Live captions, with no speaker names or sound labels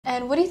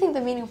And what do you think the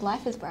meaning of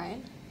life is,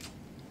 Bryan?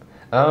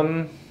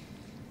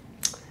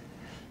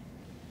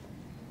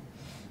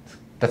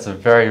 That's a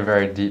very,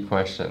 very deep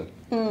question.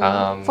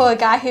 For a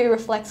guy who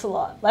reflects a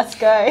lot. Let's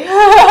go.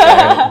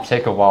 Yeah,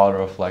 take a while to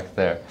reflect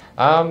there.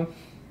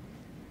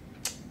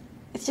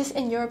 It's just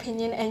in your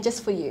opinion and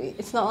just for you.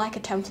 It's not like a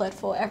template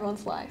for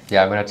everyone's life.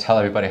 Yeah, I'm going to tell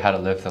everybody how to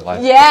live their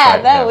life.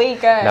 Yeah, there we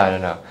go.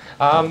 No.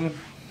 I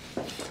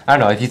don't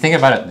know, if you think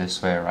about it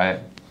this way, right?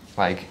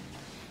 Like,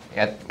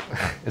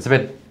 it's a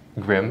bit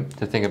grim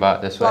to think about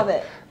it this way. Love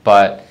it.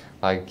 But,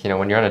 like, you know,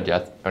 when you're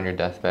on your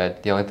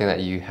deathbed, the only thing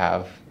that you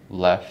have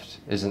left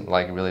isn't,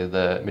 like, really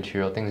the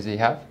material things that you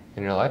have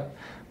in your life,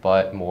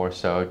 but more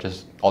so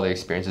just all the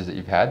experiences that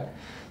you've had.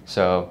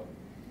 So,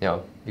 you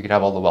know, you can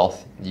have all the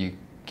wealth you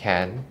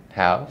can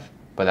have,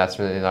 but that's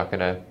really not going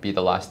to be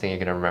the last thing you're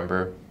going to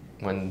remember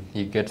when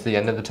you get to the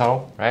end of the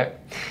tunnel, right?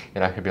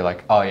 You're not going to be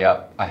like, oh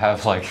yeah, I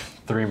have like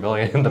 3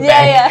 million in the bank.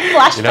 Yeah,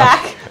 flashback. You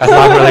know? That's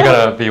not really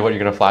going to be what you're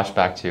going to flash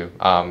back to.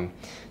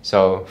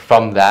 So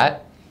from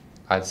that,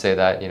 I'd say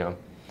that, you know,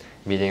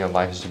 meaning in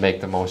life is to make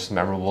the most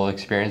memorable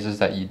experiences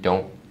that you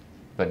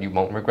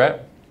won't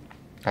regret.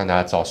 And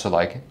that's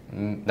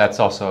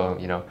also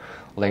you know,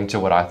 linked to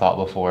what I thought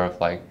before of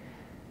like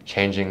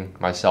changing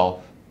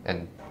myself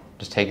and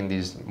just taking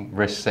these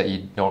risks that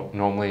you don't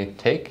normally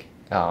take,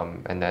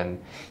 and then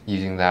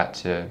using that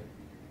to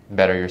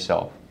better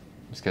yourself.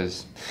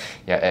 Because,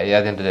 yeah, at the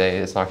end of the day,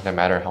 it's not going to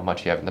matter how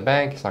much you have in the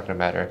bank. It's not going to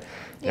matter,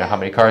 you know, how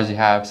many cars you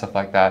have, stuff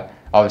like that.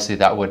 Obviously,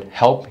 that would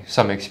help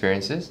some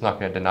experiences. Not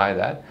going to deny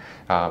that.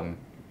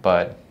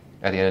 But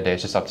at the end of the day,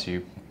 it's just up to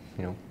you,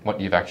 you know, what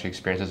you've actually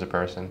experienced as a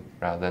person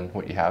rather than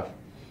what you have.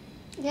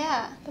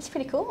 Yeah, that's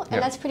pretty cool.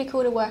 And that's pretty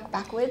cool to work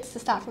backwards, to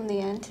start from the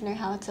end, to know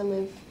how to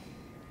live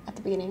at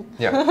the beginning.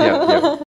 Yeah.